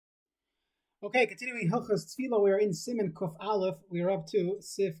Okay, continuing Hilchos Tefillah, we are in Siman Kuf Aleph. We are up to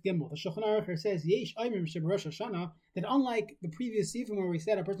Sif Gimel. The Shulchan Aruch says Yesh Aimim Rosh Hashanah, that unlike the previous Sifim where we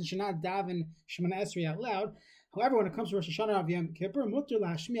said a person should not daven Shemana Esrei out loud. However, when it comes to Rosh Hashanah of Yom Kippur, Mutter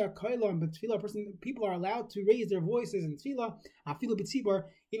LaHashmiya Koilon B'Tefillah, people are allowed to raise their voices in Tefillah, Afilu B'Tzibur,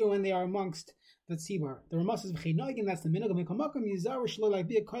 even when they are amongst the Tzibur. The Ramah says V'Cheinogin, that's the minhag of Mekamakom Yizar Shlo Like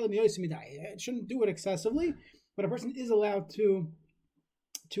Be a Koilon Yosim Midai. It shouldn't do it excessively, but a person is allowed to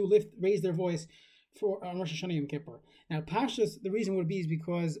raise their voice for Rosh Hashanah Yom Kippur. Now, Pashas, the reason would be is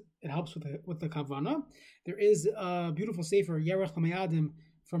because it helps with the Kavana. There is a beautiful sefer Yerech L'Mayadim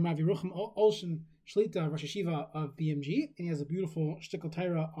from Rav Yerucham Olshen Shlita Rosh Hashiva of BMG, and he has a beautiful shtickle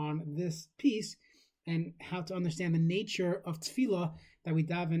Torah on this piece and how to understand the nature of Tefillah that we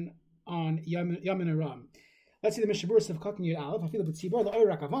daven on Yom Ram. Let's see the Mishabur of Kakin Yud Aleph. Afilu b'tzibur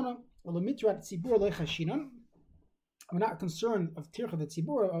la'orak Kavana or l'mitrat tzibur lo'chashinan. We're not concerned of tircha the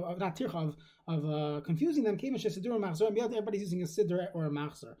tzibur, not tircha of confusing them. Everybody's using a siddur or a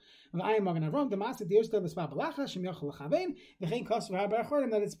machzor.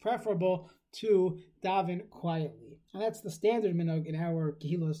 That it's preferable to daven quietly, and that's the standard minhag in our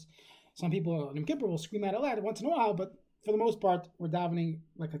kehilos. Some people in Yom Kippur will scream out aloud once in a while, but for the most part, we're davening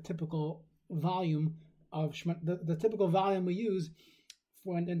like a typical volume of the typical volume we use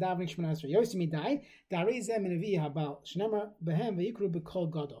when davening Shemana Esrei. Yosemi dai darei zeh menevi habal shneimar behem v'yikru b'kol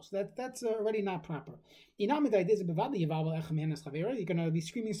gadol. So that's already not proper. Inam dai dezeh bevadli yivavel echem henes chavera. You're going to be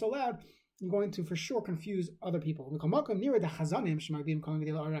screaming so loud, you're going to for sure confuse other people. Near the chazanim shemagdim calling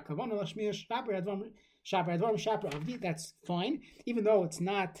the arak kavana lashmiya shaper avdi. That's fine, even though it's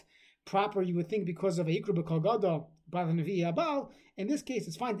not proper. You would think because of a yikru b'kol gadol by the nevi habal. In this case,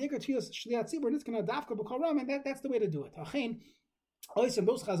 it's fine. Ikar tfilas shliat tzibur, and it's going to dafka b'kol ram, and that's the way to do it. Oisim,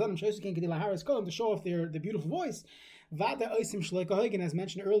 those chazanim shoysu can haris kolam to show off their beautiful voice. Vada oisim shleikahogen, as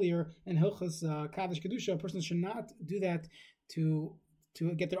mentioned earlier in Hilchos Kaddish Kedusha, a person should not do that to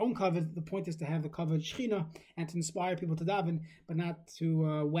get their own kavod. The point is to have the kavod shechina and to inspire people to daven, but not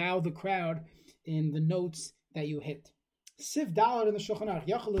to wow the crowd in the notes that you hit. Sif Dalar in the Shulchan Aruch,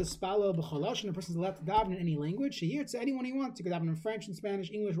 Yachal is Spalo b'cholosh, and a person is allowed to daven in any language. Sheyir to anyone he wants. You could daven in French, and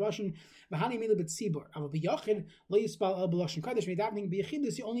Spanish, English, Russian. V'hani mila b'tzibur. Aval b'yachid lo yispal el b'loshen kodesh. When you're davening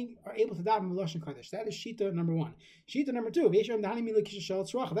b'yachidus, you only are able to daven b'loshen kodesh. That is shita number one. Shita number two, v'yeshem d'hani mila kishashal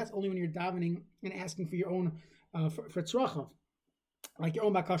tzrachav. That's only when you're davening and asking for your own for tzrachav. Like your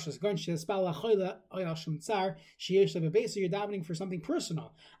own bakashas, so you're davening for something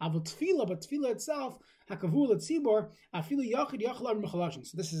personal. But tefillah itself, so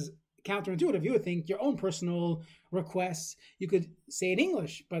this is counterintuitive. You would think your own personal requests you could say in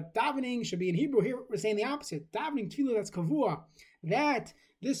English, but davening should be in Hebrew. Here we're saying the opposite. Davening tefillah, that's kavua. That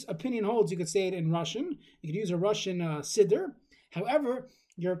this opinion holds. You could say it in Russian. You could use a Russian siddur. However,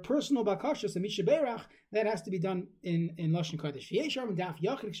 your personal bakashas and mishaberach, that has to be done in lashon kodesh.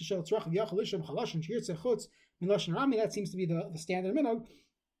 That seems to be the standard minhag,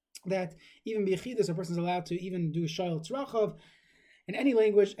 that even b'yechidus a person is allowed to even do shayil tzrachav in any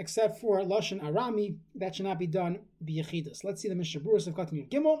language except for lashon arami. That should not be done b'yechidus. Let's see the mishaburas of Katan Yud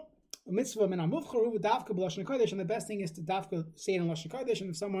Gimel. Mitzvah min amuvcharu davka b'lashon kodesh, and the best thing is to davka say it in lashon kodesh. And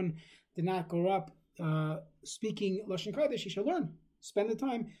if someone did not grow up speaking lashon kodesh, he should learn. Spend the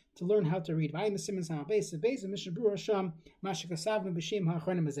time to learn how to read. V'ayim b'simen sam base and Mishnah Berurah Sham mashikasavnu b'shem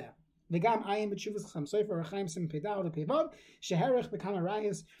ha'achronim hazeh. V'gam ayim b'tshuvas chacham sofer achaim sim pedal lepevav sheherech b'kam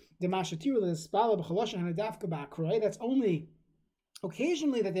arayas demashatiru l'espala b'choloshen hanadavka ba'akroi. That's only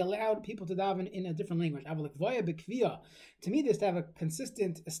occasionally that they allowed people to daven in a different language. To me, this to have a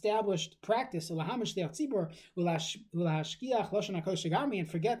consistent, established practice, and forget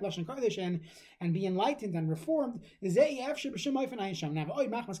Lashon Kodesh and be enlightened and reformed. The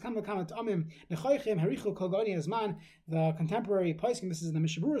contemporary poskim, this is in the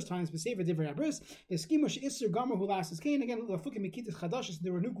Mishabura's times, but Sefer Divrei Abris, again,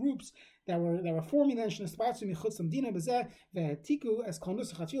 there were new groups that were forming then.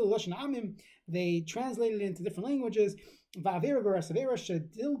 They translated it into different languages. They skipped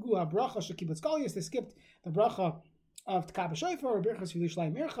the bracha of Tkab Shofar or Birchas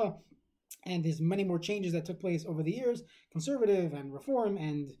Yushlai Mircha, and there's many more changes that took place over the years, conservative and reform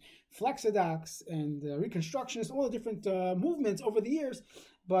and flexodox and reconstructionist, all the different movements over the years.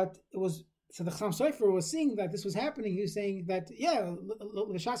 But it was, so the Chassam Sofer was seeing that this was happening. He was saying that, yeah,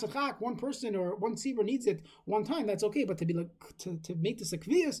 l'shas achak, one person or one tzibur needs it one time, that's okay, but to be to make this a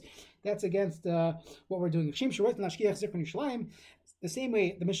kvius, that's against what we're doing. The same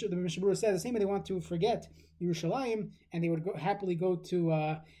way the Mishnah Berurah said, the same way they want to forget Yerushalayim, and they would happily go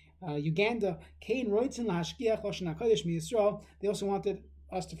to Uganda. They also wanted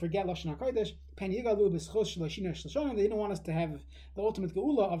us to forget Lashon HaKodesh. Pen Yigalu b'schos Shloshinu Shloshana. They didn't want us to have the ultimate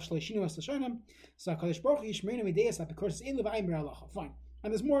geula of Shloshinu Shloshana. So HaKadosh Baruch Hu Yishmeinu Mideyas HaPekorus Ein Levayim B'Halacha. Fine.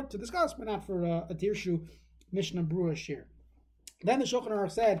 And there's more to discuss, but not for a Dirshu Mishnah Brura shir. Then the Shulchan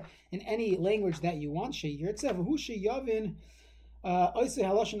Aruch said, in any language that you want, Sheyirtzev Hu Sheyavin Oisei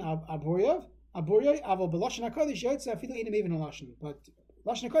Halashon Aboryav Aval B'Lashon HaKodesh Yotze Afilu Einim Even Halashon. But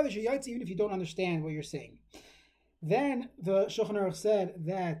Lashon HaKodesh Yotze even if you don't understand what you're saying. Then the Shulchan Aruch said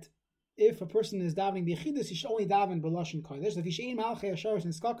that if a person is davening b'yechidus, he should only daven b'Lashon Kodesh. If he shein malchei hasharis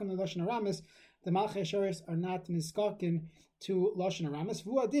niskakin Lashon Aramis, the malchei hasharis are not niskakin to Lashon Aramis.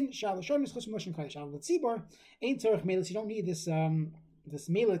 V'hu adin shal Lashon nischus from Lashon Kodesh. Al v'tzibor ein tzorich melitz. You don't need this this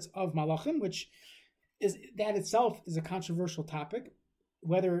melitz of malachim, which is that itself is a controversial topic.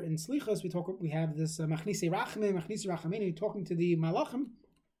 Whether in slichas we have this machnisi rachamim, talking to the malachim.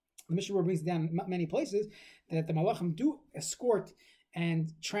 The Mishnah brings down many places that the malachim do escort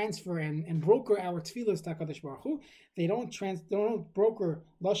and transfer and broker our tefillos to HaKadosh Baruch Hu. They don't broker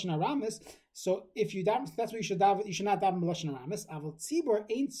Lashon Aramis. So if you daven, that's what you should daven. You should not daven Lashon Aramis. Aval tzibor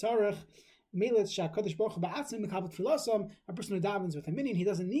ein tzarech melech shHaKadosh Baruch Hu ba'atzim mekabel tefillasam. A person who davens with a minion, he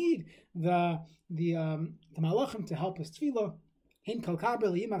doesn't need the malachim to help his tefillah. Hin kol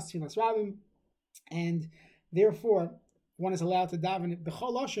kabel yimas tefillas rabim, and therefore one is allowed to daven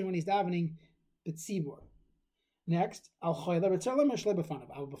b'chol lashon when he's davening b'tzibor. Next, al chayla b'tzelem or shlei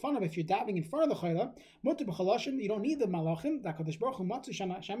b'fanav. Al b'fanav, if you're davening in front of the chayla, mutter b'chol lashon, you don't need the malachim. The HaKadosh Baruch Hu matzu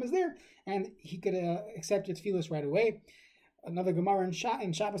Hashem is there, and he could accept your tefillos right away. Another Gemara in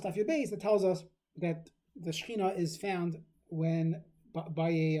Shabbos Daf Yud Beis that tells us that the Shechina is found when by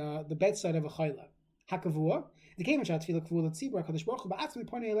the bedside of a chayla. Hakavua. The came Shat tefillah kavua l'tzibor HaKadosh Baruch Hu ba'atzmi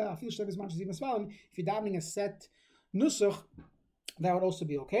ponei eleh afilu shlei b'zman shezim esvalim. If you're davening a set nusach, that would also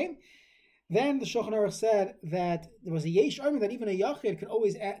be okay. Then the Shulchan Aruch said that there was a yesh argument that even a yachid could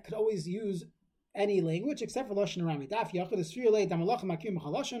always use any language except for Lashon Arami. Daf yachid is firulei da malachim akim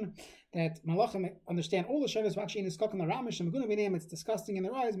chalashon, that malachim understand all the shadows of actually in skak and the ramish and meguna b'neim. It's disgusting in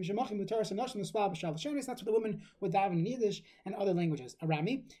their eyes. Mishamachim mutaras and nashon l'sval b'shal l'shanis. That's what the women would daven in Yiddish and other languages.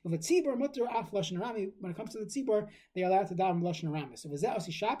 Arami. If a tzibor mutar af Lashon Arami, when it comes to the tzibor, they are allowed to daven Lashon Arami. So v'zeh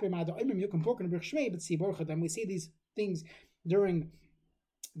osi shaper ma'ado imrim yukim porkin b'rich shmei b'tzibor chadam. We see these things during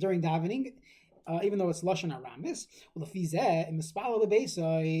davening, even though it's Lashon Aramis. Well, if he's in the spala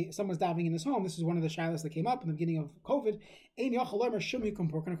lebeisa, someone's davening in his home. This is one of the shilas that came up in the beginning of COVID. Ein yachal lemer shum yukum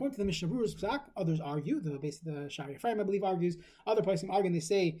pork. And according to the Mishnah Brura's psak, others argue. The Shari Ephraim, I believe, argues. Other places argue, and they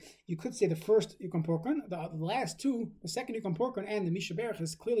say you could say the first yukum porkan, the last two, the second yukum porkan, and the Mishnah Berach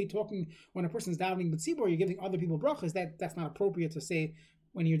is clearly talking when a person's davening b'tzibor, you're giving other people brachas. That's not appropriate to say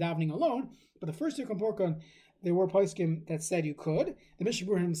when you're davening alone. But the first yukum porkan, there were poskim that said you could. The Mishnah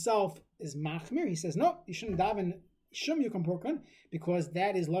Berurah himself is machmir. He says, no, you shouldn't daven shum yukum porkan because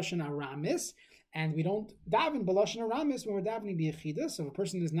that is Lashon Aramis, and we don't daven b'Lashon Aramis when we're davening b'yechidus. So if a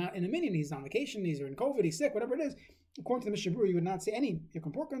person is not in a minyan, he's on vacation, he's in COVID, he's sick, whatever it is, according to the Mishnah Berurah, you would not say any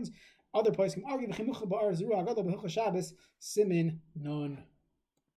yukum porkans. Other poskim argue, Siman nun.